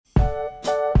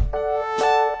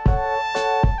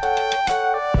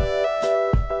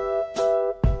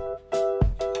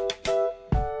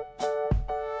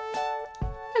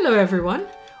everyone.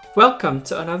 Welcome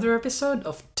to another episode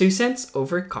of 2 Cents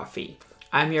Over Coffee.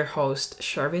 I'm your host,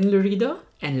 Sharvin Lurido,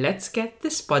 and let's get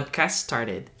this podcast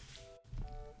started.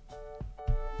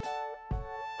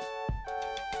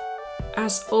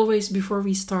 As always, before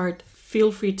we start,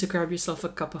 feel free to grab yourself a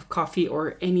cup of coffee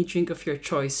or any drink of your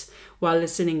choice while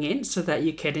listening in so that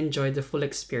you can enjoy the full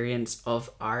experience of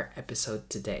our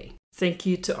episode today. Thank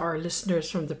you to our listeners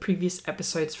from the previous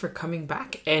episodes for coming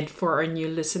back, and for our new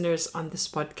listeners on this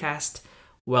podcast,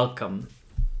 welcome.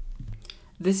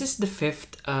 This is the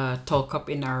fifth talk up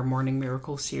in our Morning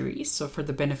Miracle series. So for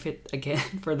the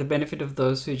benefit of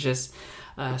those who just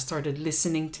started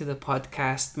listening to the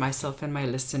podcast, myself and my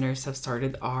listeners have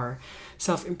started our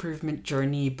self-improvement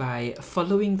journey by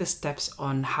following the steps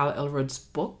on Hal Elrod's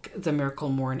book, The Miracle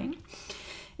Morning.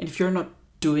 And if you're not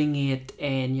doing it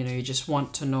and you just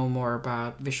want to know more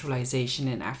about visualization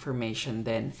and affirmation,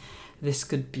 then this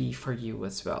could be for you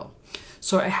as well.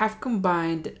 So I have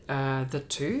combined the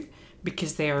two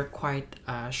because they are quite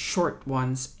short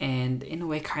ones and in a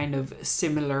way kind of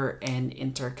similar and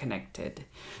interconnected.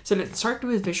 So let's start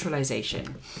with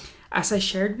visualization. As I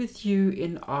shared with you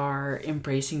in our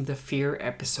Embracing the Fear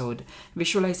episode,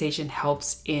 visualization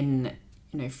helps in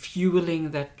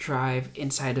fueling that drive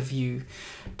inside of you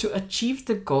to achieve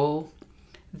the goal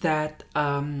that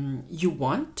you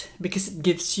want, because it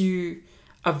gives you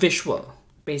a visual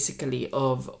basically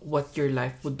of what your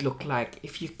life would look like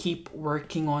if you keep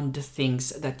working on the things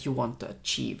that you want to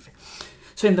achieve.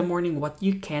 So in the morning, what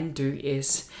you can do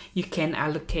is you can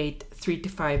allocate 3 to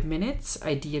 5 minutes,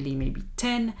 ideally maybe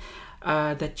 10,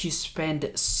 that you spend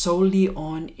solely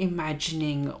on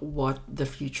imagining what the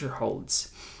future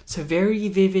holds. So very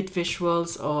vivid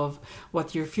visuals of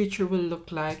what your future will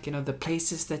look like, the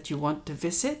places that you want to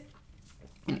visit,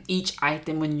 and each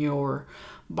item on your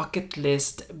bucket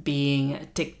list being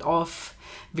ticked off.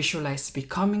 Visualize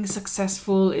becoming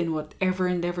successful in whatever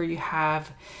endeavor you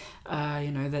have,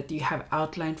 that you have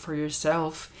outlined for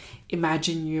yourself.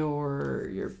 Imagine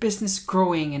your business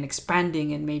growing and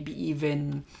expanding and maybe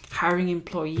even hiring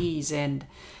employees and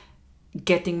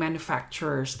getting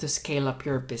manufacturers to scale up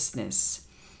your business.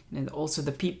 And also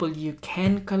the people you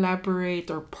can collaborate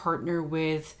or partner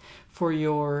with for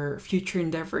your future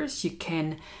endeavors. You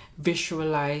can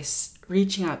visualize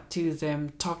reaching out to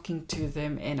them, talking to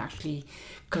them, and actually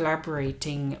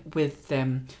collaborating with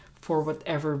them for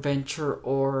whatever venture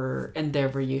or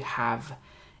endeavor you have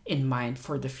in mind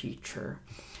for the future.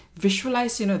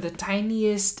 Visualize, the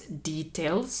tiniest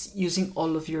details using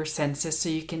all of your senses so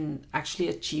you can actually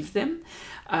achieve them.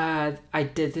 I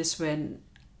did this when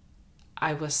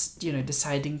I was,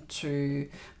 deciding to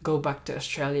go back to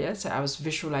Australia. So I was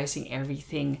visualizing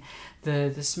everything,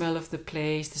 the smell of the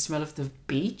place, the smell of the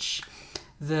beach,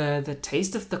 the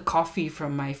taste of the coffee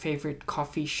from my favorite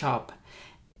coffee shop,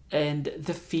 and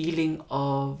the feeling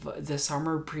of the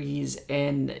summer breeze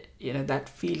and, that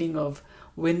feeling of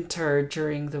winter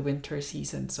during the winter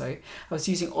season. So I was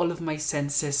using all of my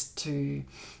senses to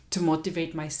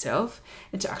motivate myself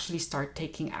and to actually start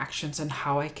taking actions on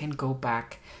how I can go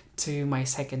back to my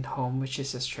second home, which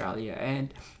is Australia.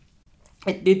 And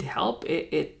it did help.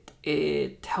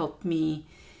 It helped me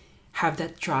have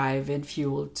that drive and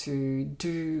fuel to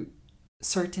do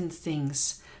certain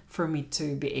things for me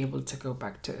to be able to go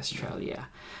back to Australia.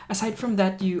 Aside from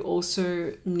that, you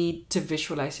also need to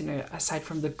visualize, aside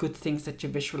from the good things that you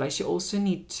visualize, you also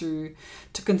need to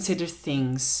consider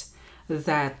things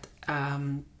that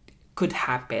could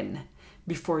happen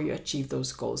before you achieve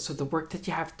those goals. So the work that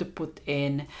you have to put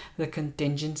in, the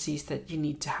contingencies that you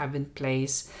need to have in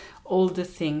place, all the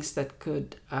things that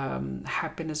could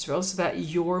happen as well, so that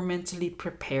you're mentally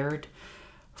prepared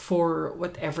for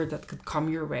whatever that could come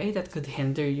your way that could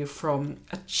hinder you from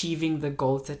achieving the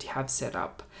goals that you have set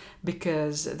up.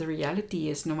 Because the reality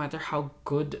is, no matter how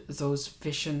good those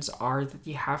visions are that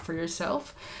you have for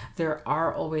yourself, there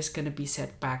are always going to be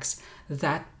setbacks.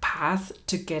 That path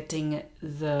to getting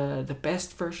the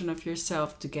best version of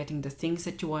yourself, to getting the things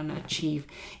that you want to achieve,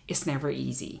 is never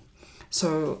easy.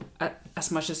 So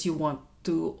as much as you want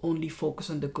to only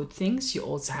focus on the good things, you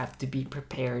also have to be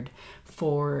prepared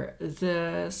for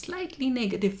the slightly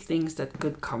negative things that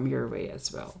could come your way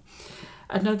as well.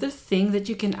 Another thing that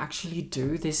you can actually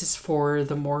do, this is for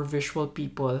the more visual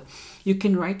people, you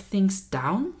can write things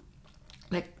down,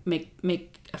 like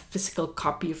make a physical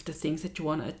copy of the things that you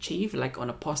want to achieve, like on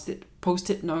a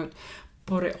post-it note,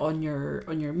 put it on your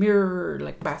mirror,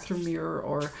 like bathroom mirror,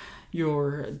 or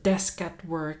your desk at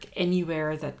work,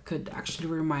 anywhere that could actually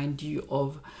remind you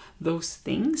of those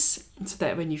things, so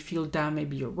that when you feel down,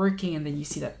 maybe you're working and then you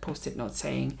see that post-it note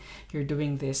saying you're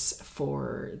doing this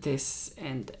for this,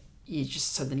 and you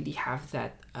just suddenly have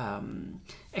that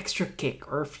extra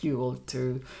kick or fuel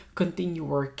to continue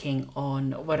working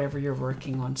on whatever you're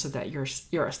working on, so that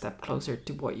you're a step closer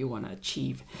to what you want to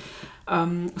achieve.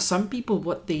 Some people,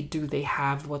 what they do, they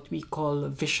have what we call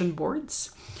vision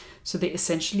boards. So they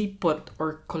essentially put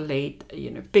or collate,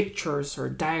 pictures or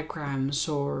diagrams,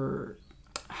 or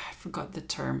I forgot the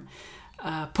term,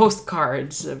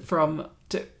 postcards from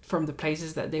the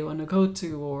places that they want to go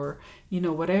to, or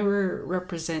whatever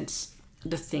represents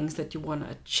the things that you want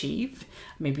to achieve.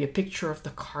 Maybe a picture of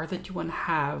the car that you want to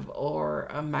have, or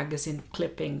a magazine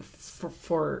clipping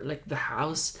for like the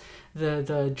house,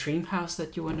 the dream house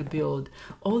that you want to build.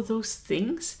 All those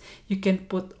things you can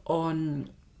put on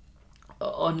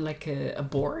like a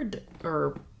board,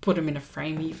 or put them in a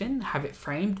frame, even have it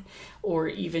framed, or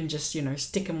even just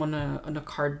stick them on a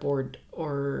cardboard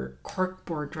or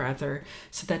corkboard rather,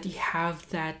 so that you have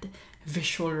that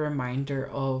visual reminder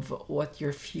of what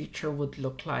your future would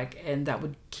look like, and that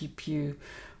would keep you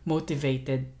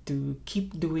motivated to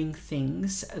keep doing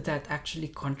things that actually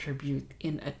contribute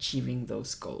in achieving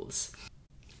those goals.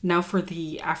 Now for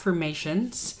the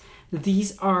affirmations,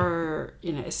 these are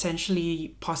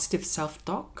essentially positive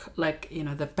self-talk, like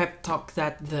the pep talk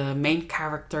that the main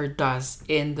character does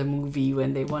in the movie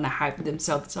when they want to hype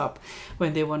themselves up,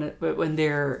 when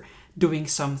they're doing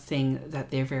something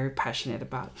that they're very passionate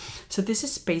about. So this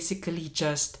is basically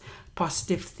just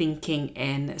positive thinking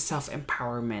and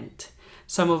self-empowerment.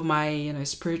 Some of my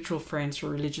spiritual friends or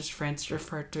religious friends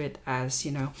refer to it as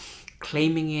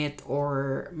claiming it,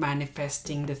 or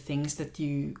manifesting the things that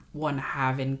you want to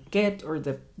have and get, or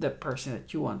the person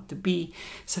that you want to be,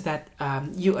 so that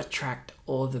you attract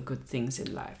all the good things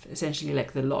in life, essentially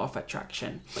like the law of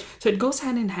attraction. So it goes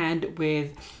hand in hand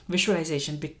with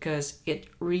visualization, because it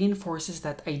reinforces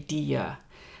that idea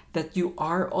that you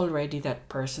are already that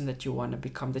person that you want to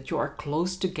become, that you are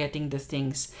close to getting the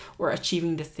things or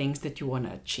achieving the things that you want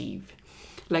to achieve.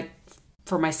 Like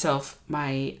for myself,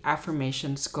 my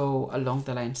affirmations go along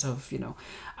the lines of,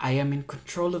 I am in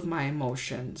control of my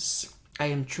emotions. I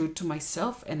am true to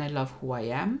myself and I love who I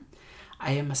am.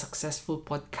 I am a successful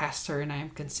podcaster and I am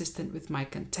consistent with my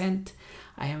content.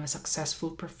 I am a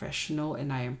successful professional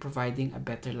and I am providing a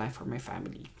better life for my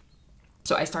family.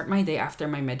 So I start my day after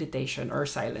my meditation or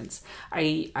silence.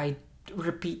 I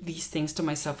repeat these things to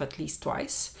myself at least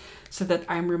twice, so that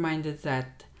I'm reminded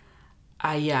that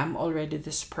I am already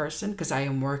this person, because I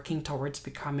am working towards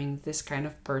becoming this kind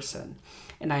of person,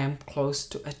 and I am close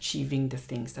to achieving the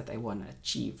things that I want to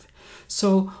achieve.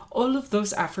 So all of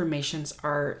those affirmations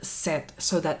are set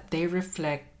so that they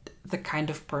reflect the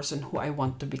kind of person who I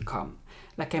want to become.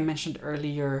 Like I mentioned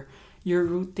earlier, you're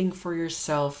rooting for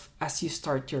yourself as you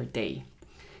start your day.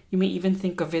 You may even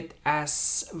think of it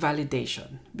as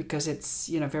validation, because it's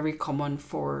very common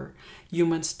for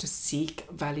humans to seek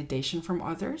validation from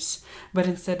others. But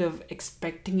instead of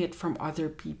expecting it from other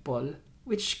people,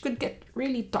 which could get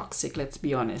really toxic, let's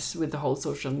be honest, with the whole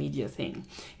social media thing.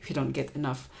 If you don't get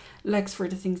enough likes for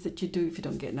the things that you do, if you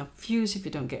don't get enough views, if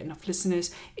you don't get enough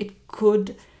listeners, it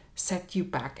could set you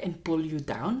back and pull you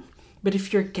down. But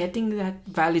if you're getting that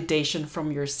validation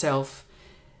from yourself,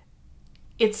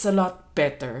 it's a lot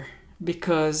better,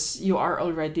 because you are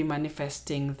already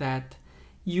manifesting that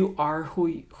you are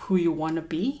who you want to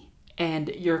be, and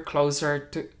you're closer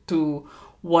to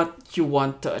what you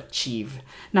want to achieve.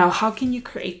 Now, how can you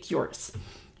create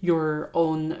your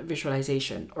own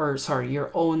visualization, or your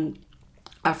own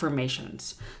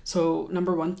affirmations? So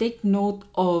number one, take note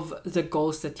of the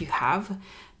goals that you have,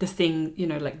 the thing,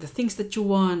 like the things that you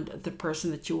want, the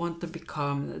person that you want to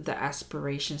become, the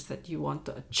aspirations that you want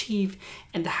to achieve,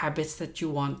 and the habits that you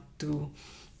want to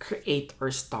create or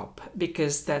stop,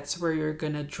 because that's where you're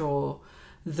gonna draw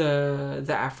the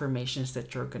affirmations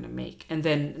that you're gonna make. And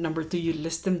then number two, you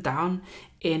list them down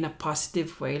in a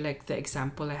positive way, like the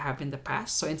example I have in the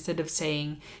past. So instead of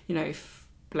saying, if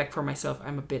like for myself,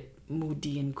 I'm a bit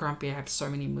moody and grumpy, I have so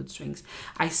many mood swings,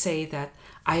 I say that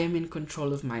I am in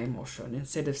control of my emotion,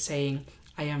 instead of saying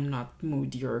I am not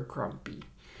moody or grumpy.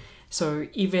 So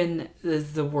even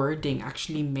the wording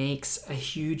actually makes a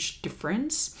huge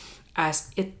difference,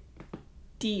 as it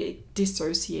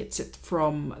dissociates it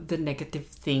from the negative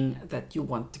thing that you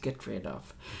want to get rid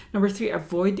of. Number three,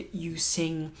 avoid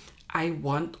using I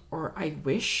want or I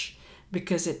wish,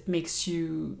 because it makes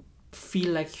you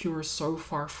feel like you're so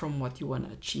far from what you want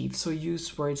to achieve. So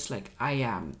use words like I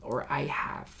am or I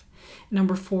have.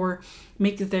 Number four,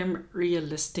 make them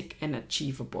realistic and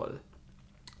achievable.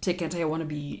 So you can't say I want to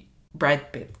be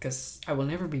Brad Pitt, because I will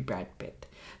never be Brad Pitt.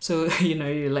 So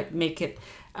you like make it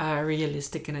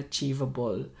realistic and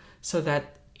achievable, so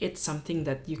that it's something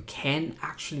that you can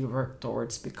actually work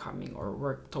towards becoming or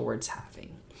work towards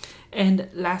having. And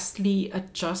lastly,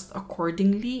 adjust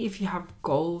accordingly if you have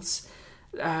goals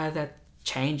that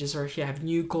changes, or if you have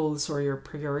new goals or your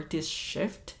priorities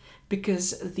shift,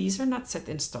 because these are not set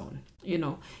in stone.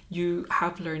 You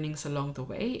have learnings along the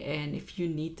way, and if you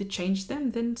need to change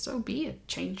them, then so be it.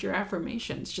 Change your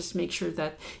affirmations. Just make sure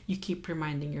that you keep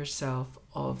reminding yourself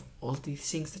of all these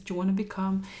things that you want to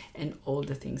become and all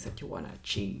the things that you want to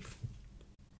achieve.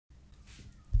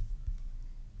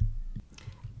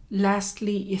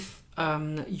 Lastly, if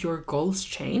your goals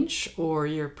change or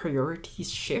your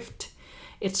priorities shift,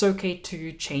 it's okay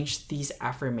to change these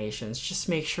affirmations. Just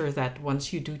make sure that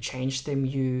once you do change them,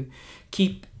 you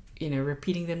keep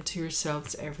repeating them to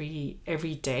yourselves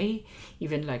every day,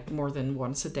 even like more than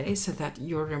once a day, so that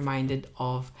you're reminded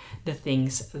of the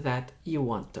things that you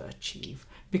want to achieve,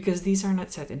 because these are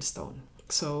not set in stone.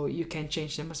 So you can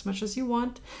change them as much as you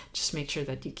want. Just make sure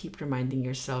that you keep reminding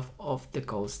yourself of the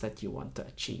goals that you want to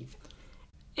achieve.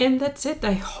 And that's it.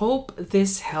 I hope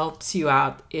this helps you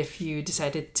out if you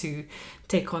decided to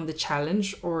take on the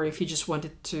challenge, or if you just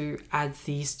wanted to add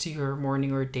these to your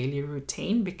morning or daily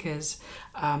routine, because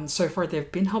so far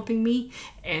they've been helping me,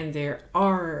 and there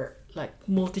are like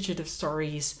multitude of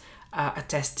stories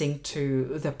attesting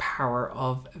to the power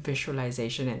of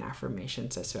visualization and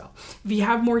affirmations as well. If you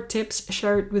have more tips,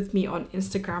 share it with me on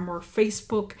Instagram or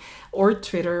Facebook or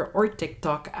Twitter or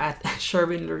TikTok at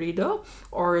Sherwin Lorido,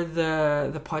 or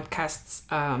the podcast's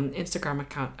Instagram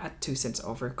account at 2 Cents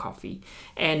Over Coffee.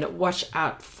 And watch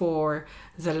out for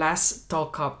the last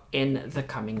talk up in the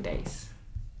coming days.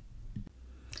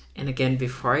 And again,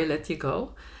 before I let you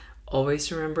go,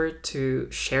 always remember to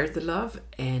share the love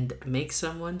and make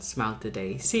someone smile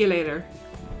today. See you later.